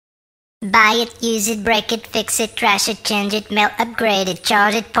Buy it, use it, break it, fix it, trash it, change it, mail, upgrade it,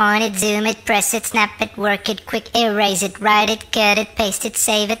 charge it, point it, zoom it, press it, snap it, work it, quick erase it, write it, cut it, paste it,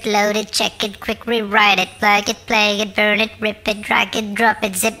 save it, load it, check it, quick rewrite it, plug it, play it, burn it, rip it, drag it, drop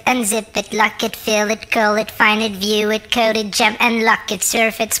it, zip unzip it, lock it, fill it, call it, find it, view it, code it, jump and lock it,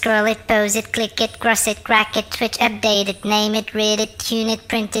 surf it, scroll it, pose it, click it, cross it, crack it, switch, update it, name it, read it, tune it,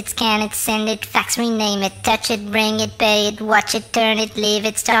 print it, scan it, send it, fax, rename it, touch it, bring it, pay it, watch it, turn it, leave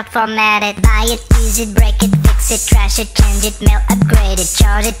it, start, format it, buy it, use it, break it, fix it, trash it, change it, mail, upgrade it,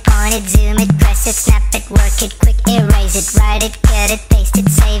 charge it, point it, zoom it, press it, snap it, work it, quick erase it, write it, cut it, paste it,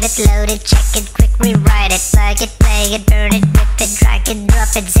 save it, load it, check it, quick rewrite it, plug it, play it, burn it, rip it, drag it,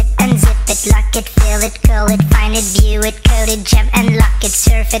 drop it, zip unzip it, lock it, fill it, call it, find it, view it, code it, jump and lock it,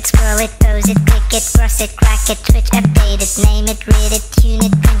 surf it, scroll it, pose it, click it, cross it, crack it, switch, update it, name it, read it, tune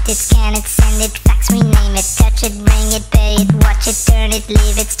it, print it, scan it, send it, fax, rename it, touch it, bring it, pay it, watch it, turn it,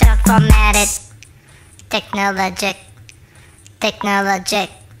 leave it, start, format it. Technologic, technologic,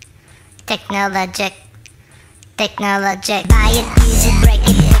 technologic, technologic. Buy it, use it, break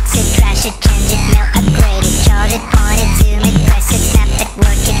it, fix it, trash it, change it, mail, upgrade it, charge it, point it, zoom it, press it, snap it,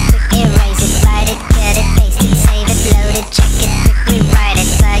 work it, quick erase it, write it, cut it, paste it, save it, load it, check it, quick rewrite it,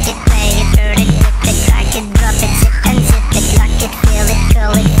 plug it, play it, burn it, rip it, drag it, drop it, zip unzip it, lock it, fill it,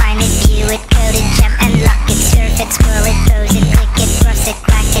 call it, find it, view it, code it, jump and lock it, surf it, scroll it, pose it, click it, cross it,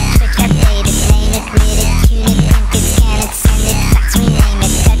 crack it, switch, update it, name it, read it, tune it, print it, scan it, send it, fax, rename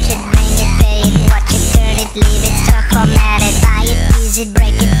it, touch it, bring it, pay it, watch it, turn it, leave it, start, format it, buy it, use it,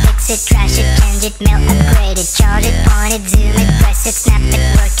 break it, fix it, trash it, change it, mail, upgrade it, charge it, point it, zoom it, press it, snap it,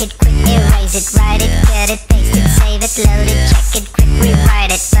 work it, quick erase it, write it, cut it, paste it, save it, load it, check it, quick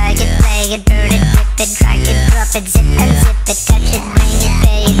rewrite it, plug it, play it, burn it, rip it, drag it, drop it, zip unzip it, touch it, bring it,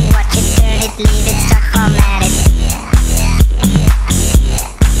 pay it, watch it, turn it, leave it, start, format it.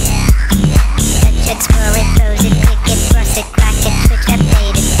 Touch it, scroll it, pose it, click it, cross it, crack it, switch,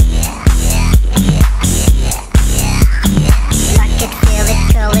 update it. Lock it, fill it,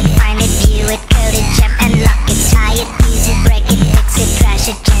 call it, find it, view it, code it, jump and lock it, tie it, use it, break it, fix it, trash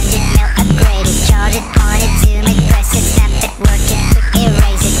it, change it, mail, upgrade it, charge it, point it, zoom it, press it, snap it, work it, quick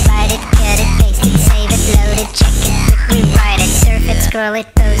erase it, write it, cut it, paste it, save it, load it, check it, quick rewrite it, surf it, scroll it,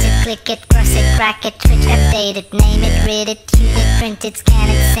 pose it, click it, cross it, crack it, switch, update it, name it, read it, tune it, print it, scan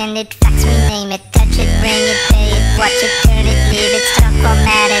it, send it, fax, rename it, touch it, bring it, pay it, watch it, turn it, leave it, start,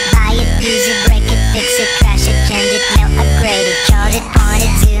 format it, buy it, use it, break it, fix it, trash it, change it, mail, upgrade it, charge it, point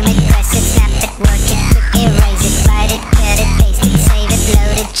it, zoom it, press it, snap it, work it, quick erase it, write it, cut it, paste it, save it,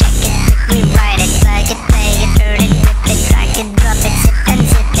 load it, check it, quick rewrite it, plug it, play it, burn it, rip it, drag it, drop it, zip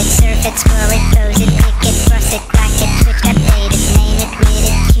unzip it, surf it, scroll it, pose it, click it, cross it, crack it, switch, update it, name it, read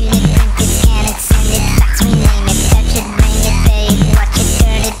it, tune it, print it, scan it, send it, fax, rename it, touch it, bring it, pay it, watch it,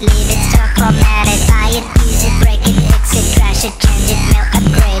 turn it, leave it, start, format it, buy it, use it, break it, fix it, trash it, change it, mail,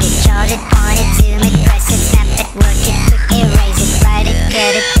 upgrade it, charge it, point it, zoom it, press it, snap it, work it, quick erase it, write it,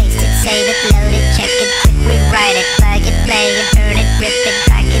 cut it, paste it, save it, load it, check it, quick rewrite it, plug it, play it, burn it, rip it,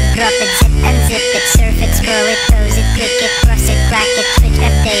 drag it, drop it, zip unzip it, surf it, scroll it, pose it, click it, cross it, crack it, switch,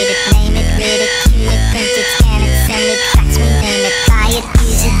 update it, name it, read it, tune it, print it, scan it, send it, fax, rename it, buy it,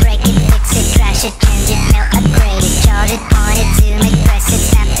 use it, break it, fix it, trash it, change it, mail, upgrade it, charge it, point it, zoom it, press it,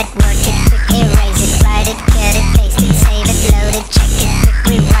 snap it, work it, quick erase it, write it, cut it, paste it, save it, load it, check it, quick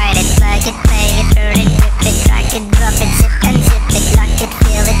rewrite it, plug it, play it, burn it, rip it, drag it, drop it, zip unzip it, lock it,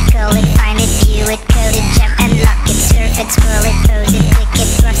 fill it, call it, find it, view it, code it, jump and lock it, surf it, scroll it, pose it, click it,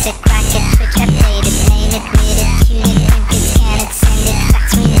 cross it, crack it, switch, update it, name it, read it, tune it, print it, scan it, send it, fax,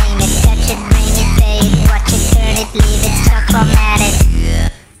 rename it, touch it, bring it, pay it, watch it, turn it, leave it, start, format it.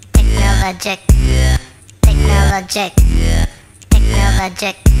 Technologic, technologic,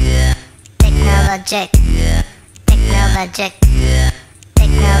 technologic, technologic, technologic,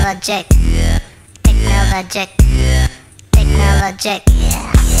 technologic, technologic, technologic.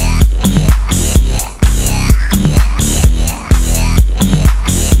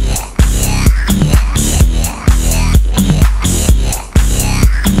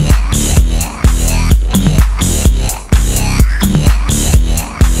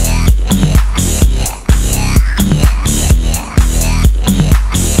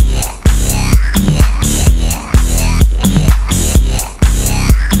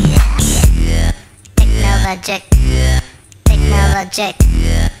 Technologic, technologic,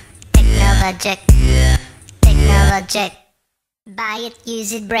 technologic, technologic. Buy it,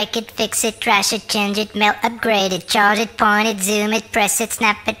 use it, break it, fix it, trash it, change it, mail, upgrade it, charge it, point it, zoom it, press it,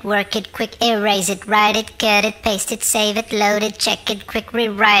 snap it, work it, quick erase it, write it, cut it, paste it, save it, load it, check it, quick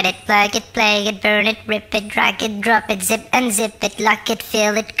rewrite it, plug it, play it, burn it, rip it, drag it, drop it, zip unzip it, lock it,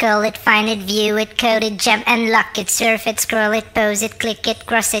 fill it, call it, find it, view it, code it, jump and lock it, surf it, scroll it, pose it, click it,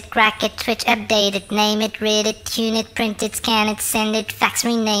 cross it, crack it, switch, update it, name it, read it, tune it, print it, scan it, send it, fax,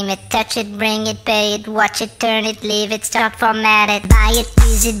 rename it, touch it, bring it, pay it, watch it, turn it, leave it, stop, format it, buy it,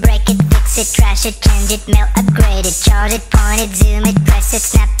 use it, break it, fix it, trash it, change it, mail, upgrade it, charge it, point it, zoom it, press it,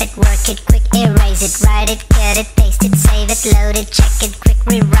 snap it, work it, quick erase it, write it, cut it, paste it, save it, load it, check it, quick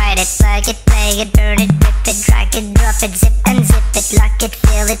rewrite it, plug it, play it, burn it, rip it, drag it, drop it, zip unzip it, lock it,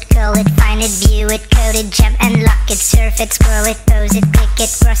 fill it, call it, find it, view it, code it, jump and lock it, surf it, scroll it, pose it, click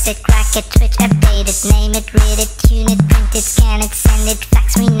it, cross it, crack it, switch, update it, name it, read it, tune it, print it, scan it, send it,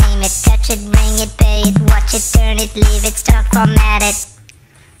 fax, rename it, touch it, bring it, pay it, watch it, turn it, leave it, stop, format it.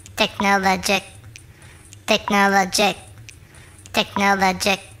 Technologic, technologic,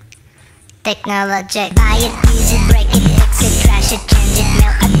 technologic, technologic. Buy it, use it, break it, fix it, trash it, change it,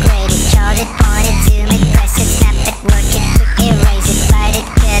 mail, upgrade it, charge it, point it, zoom it, press it, snap it, work it, quick erase it, write it,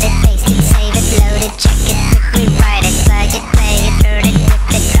 cut it, paste it, save it, load it, check it, quick rewrite it, plug it, play it, burn it, rip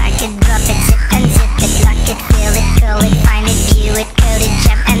it, drag it, drop it, zip unzip it, lock it, fill it, call it, find it, view it, code it,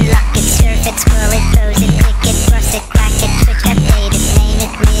 jump and lock it, surf it, scroll it, pose it, click it, cross it, crack it, switch, update it, name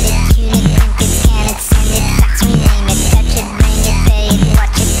it, read it, tune it, print it, scan it, send it, fax, rename it, touch it, bring it, pay it,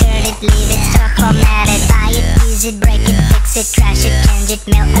 watch it, turn it, leave it, stop, format it, buy it, use it, break it, fix it, trash it, change it,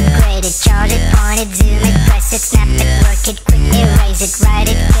 mail, upgrade it, charge it, point it, zoom it, press it, snap it, work it, quick erase it, write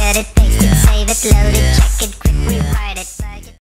it, cut it, paste it, save it, load it, check it, quick rewrite it.